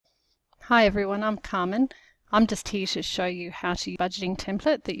Hi everyone, I'm Carmen. I'm just here to show you how to use a budgeting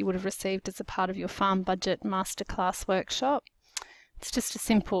template that you would have received as a part of your Farm Budget Masterclass workshop. It's just a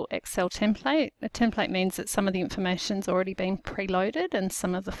simple Excel template. A template means that some of the information's already been preloaded and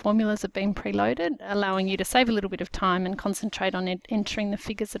some of the formulas have been preloaded, allowing you to save a little bit of time and concentrate on entering the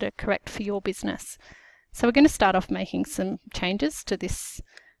figures that are correct for your business. So we're going to start off making some changes to this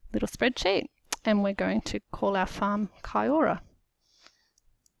little spreadsheet, and we're going to call our farm Kiora.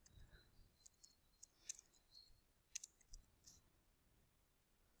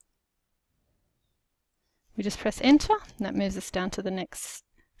 We just press enter, and that moves us down to the next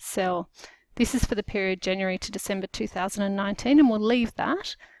cell. This is for the period January to December 2019, and we'll leave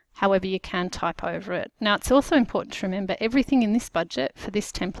that. However, you can type over it. Now, it's also important to remember everything in this budget for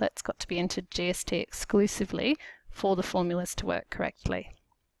this template's got to be entered GST exclusively for the formulas to work correctly.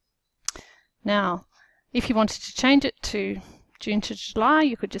 Now, if you wanted to change it to June to July,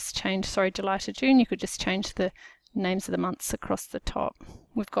 you could just change, July to June, you could just change the names of the months across the top.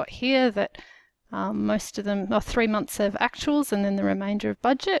 We've got here that most of them are 3 months of actuals and then the remainder of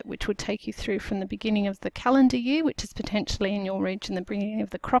budget, which would take you through from the beginning of the calendar year, which is potentially in your region the beginning of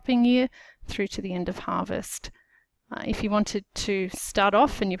the cropping year, through to the end of harvest. If you wanted to start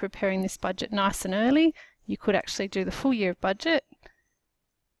off and you're preparing this budget nice and early, you could actually do the full year of budget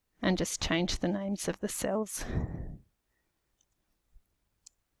and just change the names of the cells.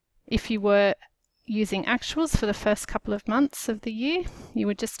 If you were using actuals for the first couple of months of the year, you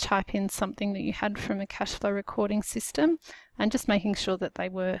would just type in something that you had from a cash flow recording system and just making sure that they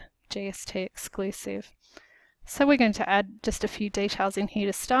were GST exclusive. So we're going to add just a few details in here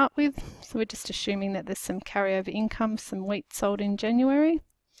to start with. So we're just assuming that there's some carryover income, some wheat sold in January,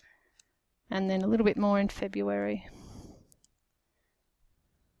 and then a little bit more in February.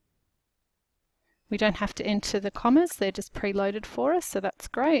 We don't have to enter the commas, they're just preloaded for us, so that's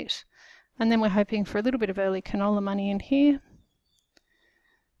great. And then we're hoping for a little bit of early canola money in here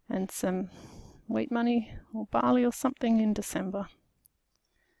and some wheat money or barley or something in December.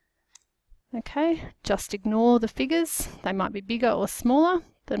 Okay, just ignore the figures. They might be bigger or smaller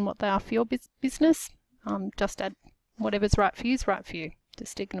than what they are for your business. Just add whatever's right for you is right for you.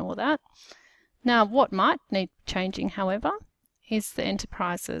 Just ignore that. Now, what might need changing, however, is the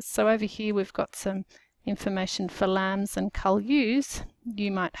enterprises. So over here we've got some information for lambs and cull ewes. You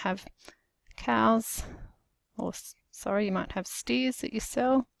might have cows, or you might have steers that you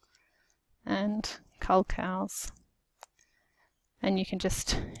sell, and cull cows, and you can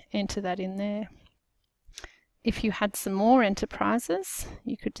just enter that in there. If you had some more enterprises,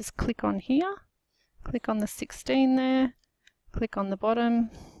 you could just click on here, click on the 16 there, click on the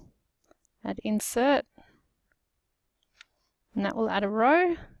bottom, add insert, and that will add a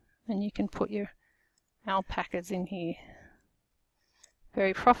row, and you can put your alpacas in here.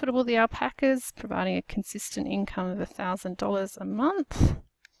 Very profitable, the alpacas, providing a consistent income of $1,000 a month,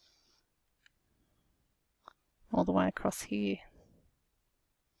 all the way across here.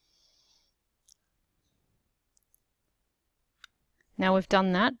 Now we've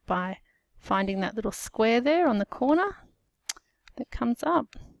done that by finding that little square there on the corner that comes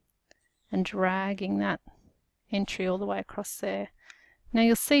up and dragging that entry all the way across there. Now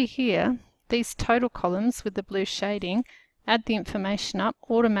you'll see here, these total columns with the blue shading add the information up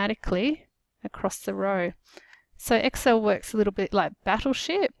automatically across the row. So Excel works a little bit like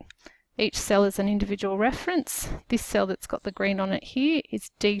Battleship. Each cell is an individual reference. This cell that's got the green on it here is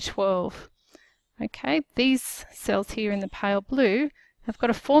D12. Okay, these cells here in the pale blue have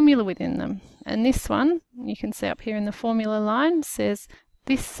got a formula within them. And this one, you can see up here in the formula line, says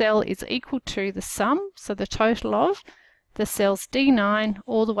this cell is equal to the sum, so the total of the cells D9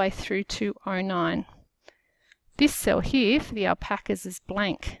 all the way through to 09. This cell here for the alpacas is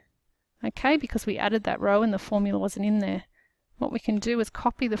blank, okay, because we added that row and the formula wasn't in there. What we can do is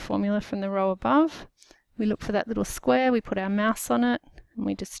copy the formula from the row above. We look for that little square, we put our mouse on it, and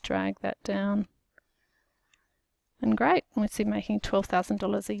we just drag that down. And great, we're making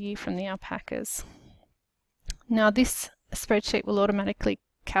 $12,000 a year from the alpacas. Now this spreadsheet will automatically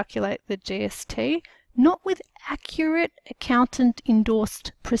calculate the GST, not with accurate accountant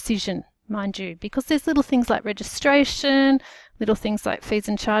endorsed precision, mind you, because there's little things like registration, little things like fees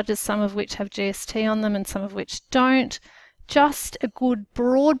and charges, some of which have GST on them and some of which don't. Just a good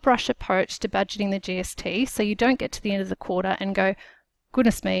broad brush approach to budgeting the GST so you don't get to the end of the quarter and go,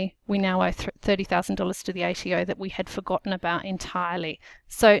 goodness me, we now owe $30,000 to the ATO that we had forgotten about entirely.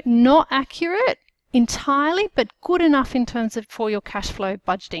 So not accurate entirely, but good enough in terms of for your cash flow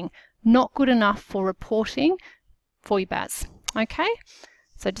budgeting, not good enough for reporting for your BAS. Okay,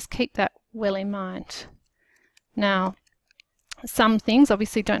 so just keep that well in mind. Now, Some things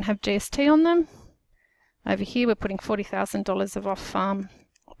obviously don't have GST on them. Over here we're putting $40,000 of off-farm,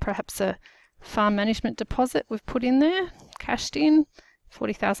 perhaps a farm management deposit we've put in there, cashed in,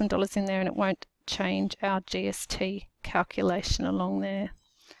 $40,000 in there, and it won't change our GST calculation along there.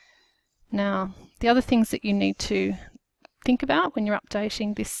 Now, the other things that you need to think about when you're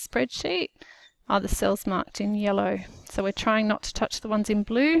updating this spreadsheet are the cells marked in yellow. So we're trying not to touch the ones in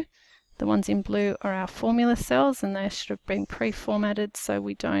blue. The ones in blue are our formula cells, and they should have been pre-formatted so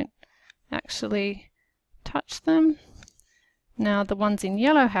we don't actually touch them. Now the ones in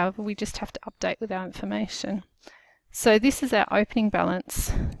yellow, however, we just have to update with our information. So this is our opening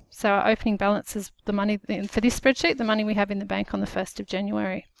balance. So our opening balance is the money, for this spreadsheet, the money we have in the bank on the 1st of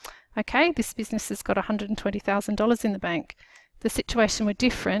January. Okay, this business has got $120,000 in the bank. The situation were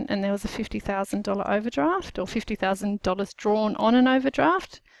different and there was a $50,000 overdraft or $50,000 drawn on an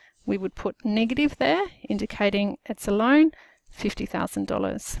overdraft. We would put negative there, indicating it's a loan,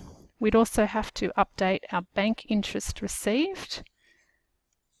 $50,000. We'd also have to update our bank interest received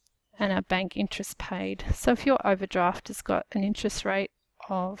and our bank interest paid. So if your overdraft has got an interest rate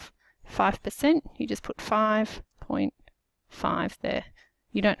of 5%, you just put 5.5 there.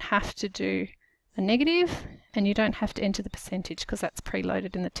 You don't have to do a negative, and you don't have to enter the percentage because that's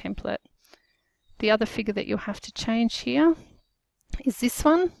preloaded in the template. The other figure that you'll have to change here is this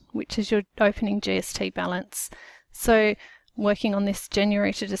one, which is your opening GST balance. So working on this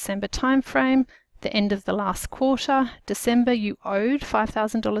January to December time frame, the end of the last quarter, December, you owed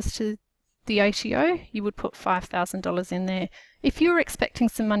 $5,000 to the ATO, you would put $5,000 in there. If you were expecting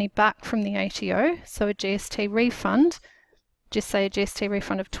some money back from the ATO, so a GST refund, just say a GST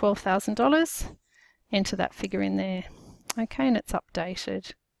refund of $12,000, enter that figure in there. Okay, and it's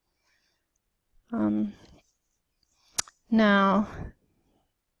updated. Now,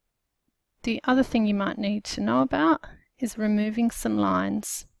 the other thing you might need to know about is removing some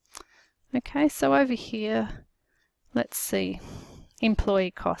lines. Okay, so over here, let's see,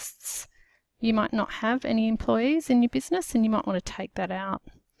 employee costs. You might not have any employees in your business and you might want to take that out.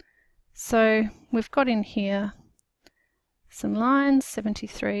 So we've got in here some lines,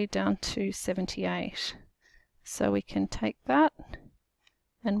 73 down to 78. So we can take that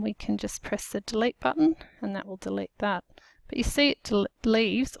and we can just press the delete button and that will delete that. But you see it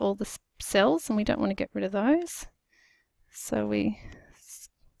leaves all the cells and we don't want to get rid of those. So we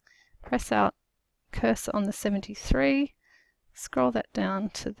press our cursor on the 73, scroll that down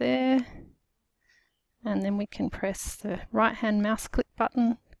to there, and then we can press the right hand mouse click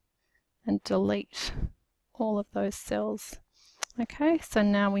button and delete all of those cells. Okay, so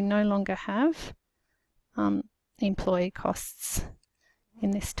now we no longer have employee costs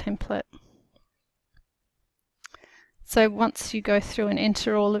in this template. So once you go through and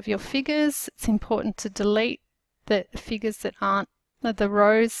enter all of your figures, it's important to delete the figures that aren't the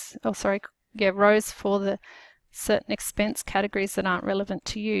rows, rows for the certain expense categories that aren't relevant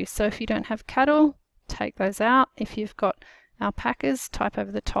to you. So if you don't have cattle, take those out. If you've got alpacas, type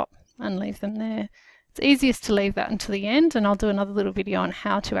over the top and leave them there. It's easiest to leave that until the end, and I'll do another little video on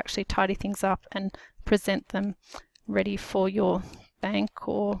how to actually tidy things up and present them ready for your bank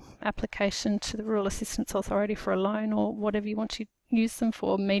or application to the Rural Assistance Authority for a loan or whatever you want to use them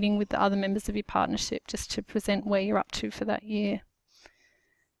for, meeting with the other members of your partnership just to present where you're up to for that year.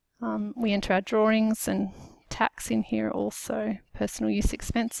 We enter our drawings and tax in here also, personal use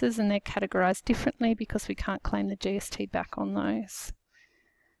expenses, and they're categorised differently because we can't claim the GST back on those.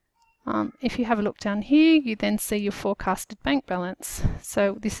 If you have a look down here, you then see your forecasted bank balance.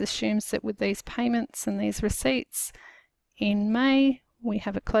 So this assumes that with these payments and these receipts, in May, we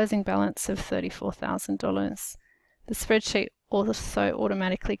have a closing balance of $34,000. The spreadsheet also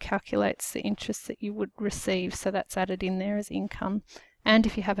automatically calculates the interest that you would receive, so that's added in there as income. And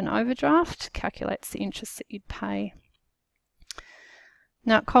if you have an overdraft, calculates the interest that you'd pay.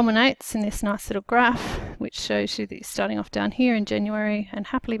 Now it culminates in this nice little graph, which shows you that you're starting off down here in January and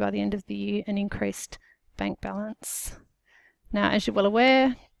happily by the end of the year an increased bank balance. Now, as you're well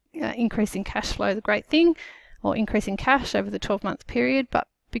aware, increasing cash flow is a great thing, or increasing cash over the 12-month period, but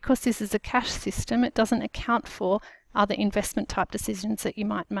because this is a cash system, it doesn't account for other investment type decisions that you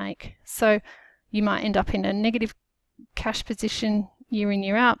might make. So you might end up in a negative cash position year in,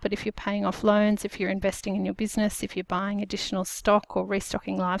 year out, but if you're paying off loans, if you're investing in your business, if you're buying additional stock or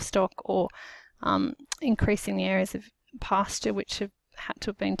restocking livestock or increasing the areas of pasture which have had to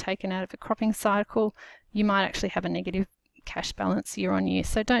have been taken out of a cropping cycle, you might actually have a negative cash balance year on year.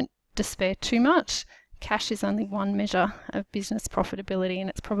 So don't despair too much. Cash is only one measure of business profitability, and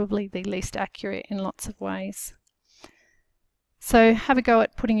it's probably the least accurate in lots of ways. So have a go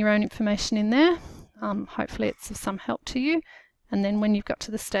at putting your own information in there. Hopefully it's of some help to you. And then when you've got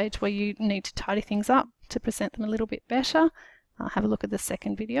to the stage where you need to tidy things up to present them a little bit better, have a look at the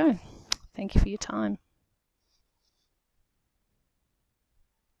second video. Thank you for your time.